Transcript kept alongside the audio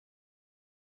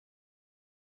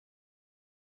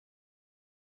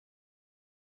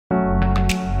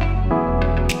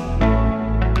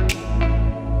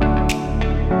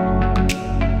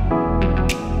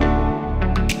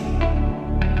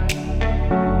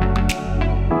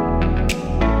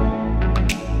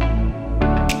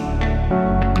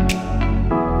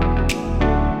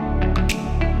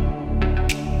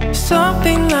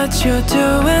that you're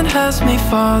doing has me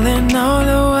falling all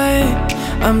the way.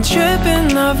 I'm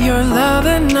tripping off your love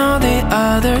and all the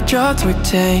other drugs we're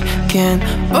taking.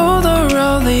 Over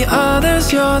all the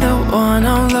others, you're the one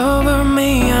all over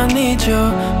me. I need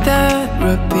your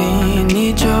therapy,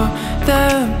 need your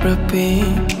therapy.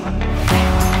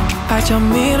 I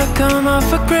don't mean to come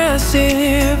off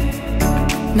aggressive.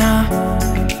 Nah,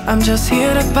 I'm just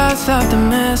here to pass out the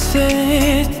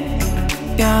message.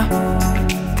 Yeah,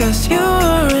 cause you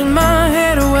were in my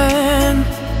head when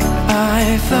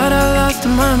I thought I lost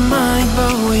my mind.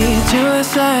 But we do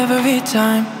this every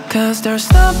time. Cause there's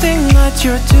something that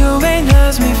you're doing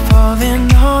has me falling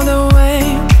all the way.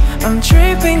 I'm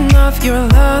tripping off your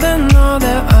love and all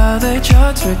the other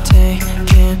drugs we're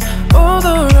taking.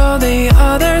 Over all the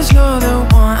others, you're the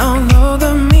one all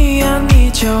over me. I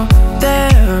need your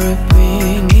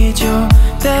therapy, need your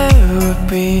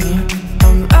therapy.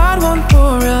 I'm at one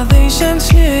for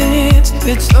relationships,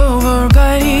 it's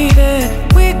overrated.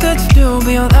 We could still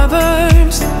be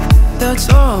lovers, that's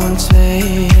all I'm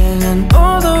saying. And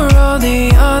over all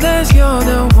the others, you're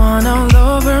the one all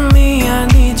over me. I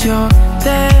need your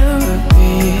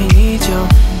therapy, need your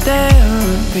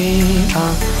therapy.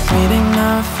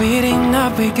 I'm feeding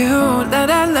up with you, la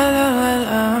la la la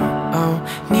la. Oh,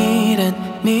 need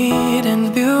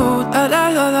you, la la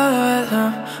la la la.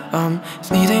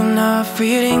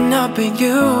 Feeding up with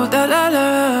you, la la la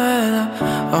la.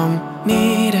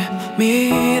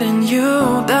 Meeting you,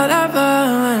 la la la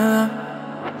la.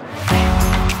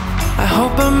 I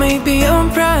hope I may be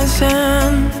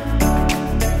present,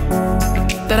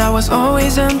 that I was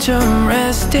always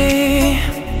interested.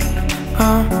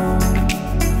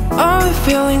 All the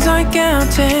feelings I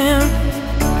can't tame.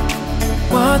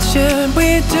 What should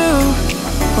we do?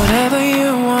 Whatever you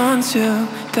want to.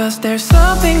 Cause there's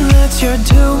something that you're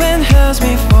doing has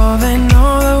me falling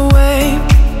all the way.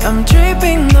 I'm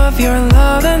tripping off your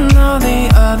love and all the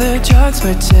other drugs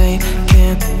we're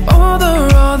taking. Over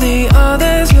all the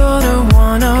others, you're the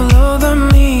one all over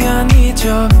me. I need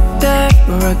your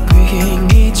therapy,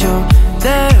 need your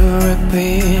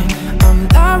therapy. I'm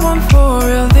not one for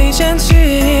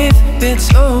relationship,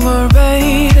 it's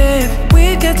overrated.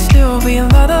 We could still be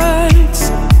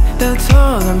lovers, that's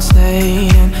all I'm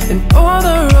saying. And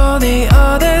over all the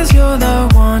others, you're the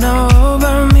one all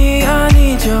over me. I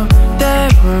need your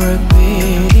therapy,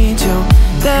 need your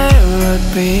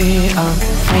therapy. I'm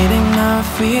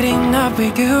feeding up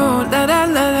with you, la la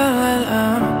la la la.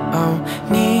 Oh,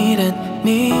 needing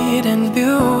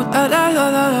you, la la la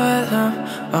la la.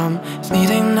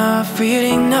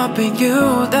 Feeding up with you,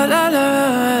 la la la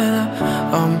la.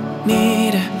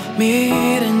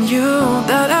 Meeting you,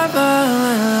 la la la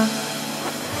la.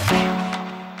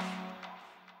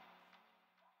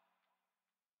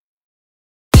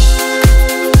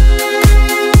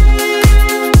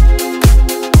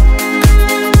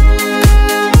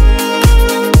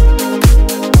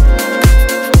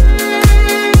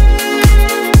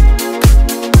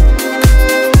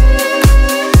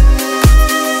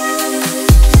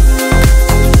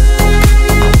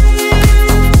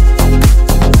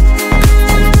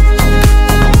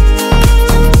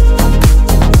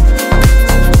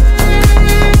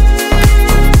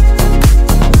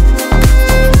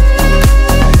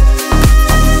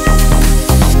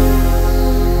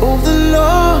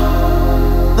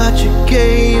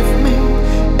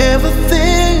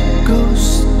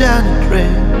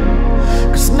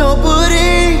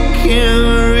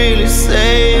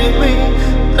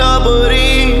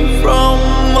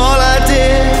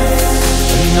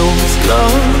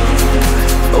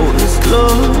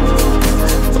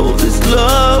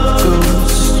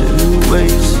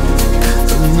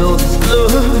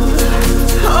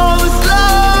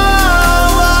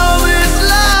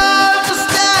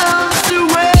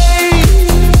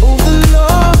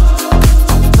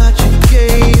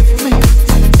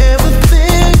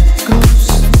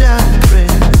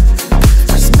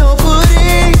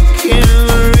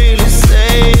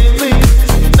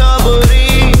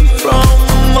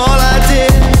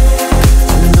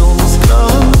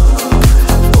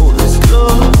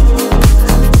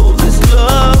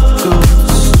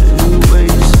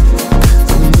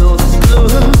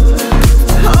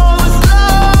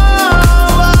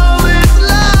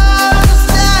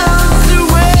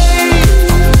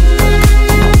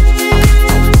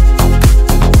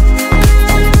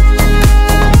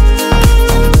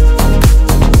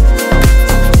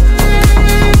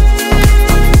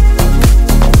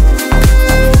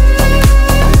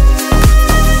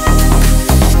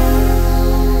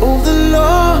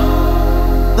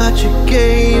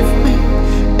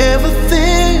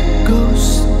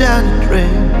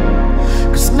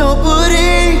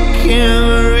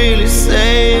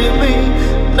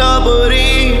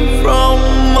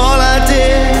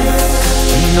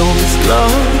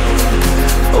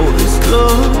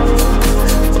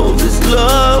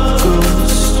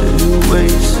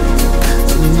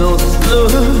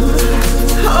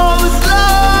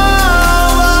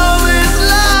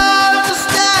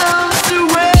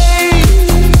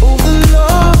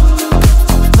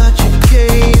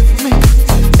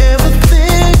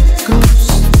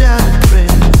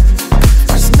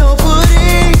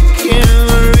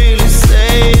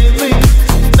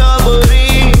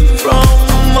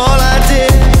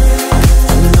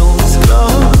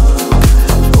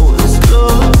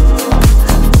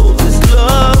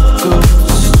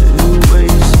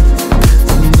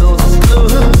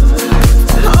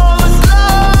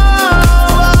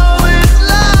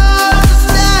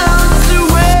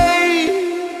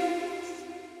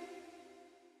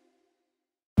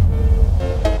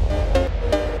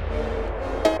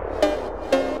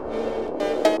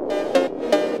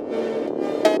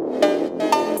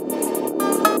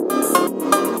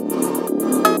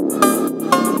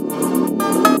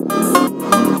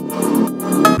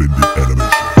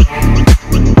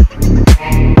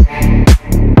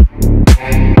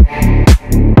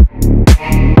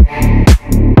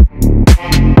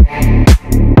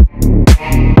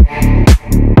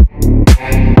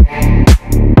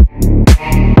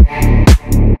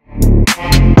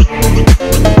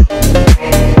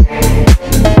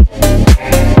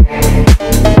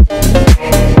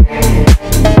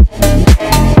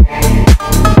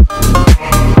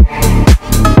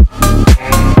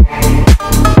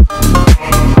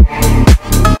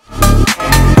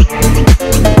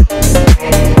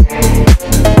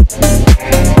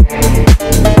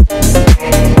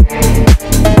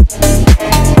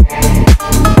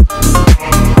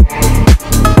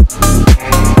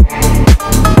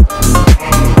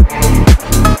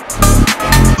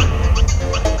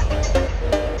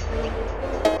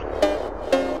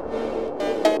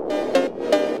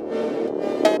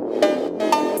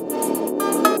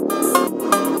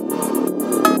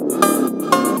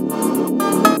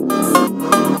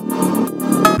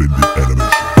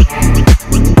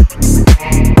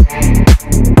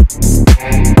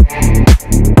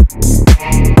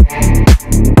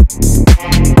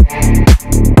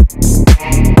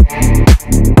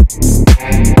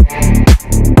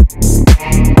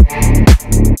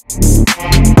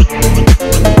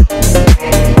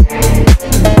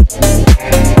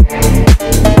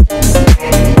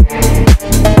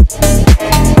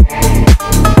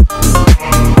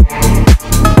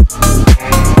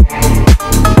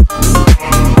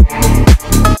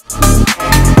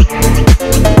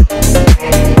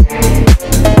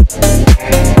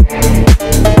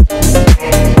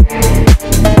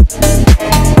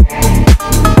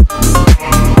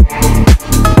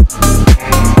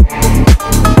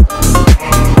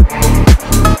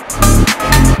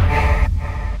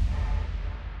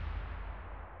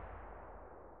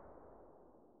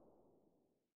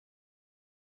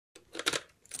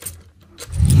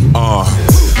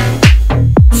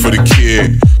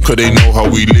 cause they know how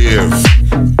we live.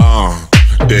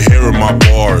 They're hearing my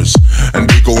bars, and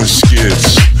they going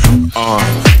skids.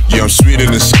 Yeah, I'm sweeter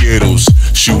than Skittles.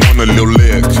 She want a little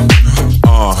lick.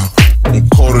 I'm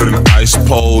colder than ice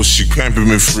poles. She cramping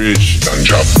me fridge.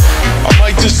 Ganja. I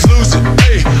might just lose it.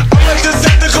 Hey, I might just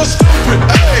have to go stupid.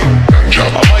 Hey, Ganja.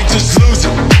 I might just lose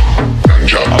it.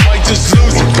 Ganja. I might just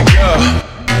lose it.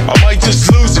 Yeah, I might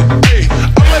just lose it. Hey,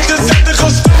 I might just have to go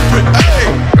stupid. Hey,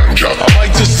 Ganja. I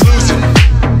might just lose it.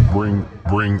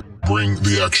 Bring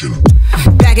the action.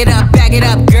 Back it up,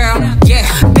 girl. Yeah,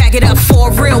 back it up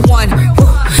for a real one.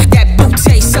 That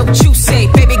booty so juicy,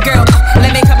 baby girl.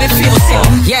 Let me come and feel it.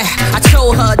 Yeah, I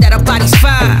told her that her body's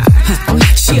fine.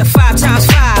 She a 5 times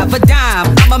 5, a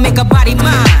dime. I'ma make her body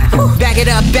mine. Back it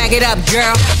up,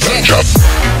 girl. Yeah.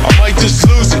 I might just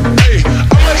lose it. Hey,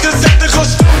 I might just have to go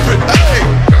stupid. Hey,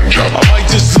 I might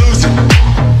just lose it.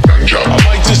 I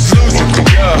might just lose it.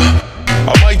 Yeah.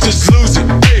 I might just lose it.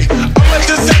 Hey, I might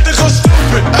just have to go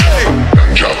stupid. Hey,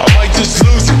 I might just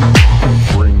lose it.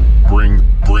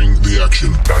 Bring the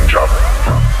action. Ganja.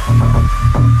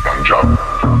 Ganja.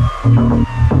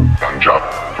 Ganja.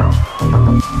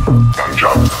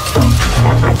 Ganja.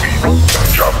 Want the weed.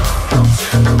 Ganja.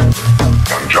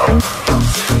 Ganja.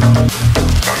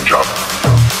 Ganja.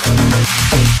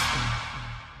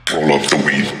 Roll up the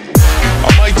weed. I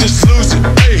might just lose it.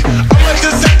 Hey, I might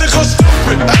just have to go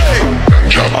stupid. Hey,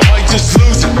 I might just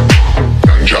lose it.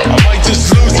 I might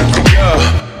just lose it. Yeah,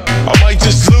 I might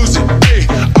just lose it. Hey,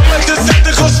 I might just have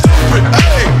to go stupid.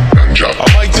 Hey, I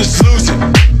might just lose it.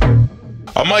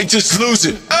 I might just lose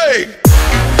it. Hey.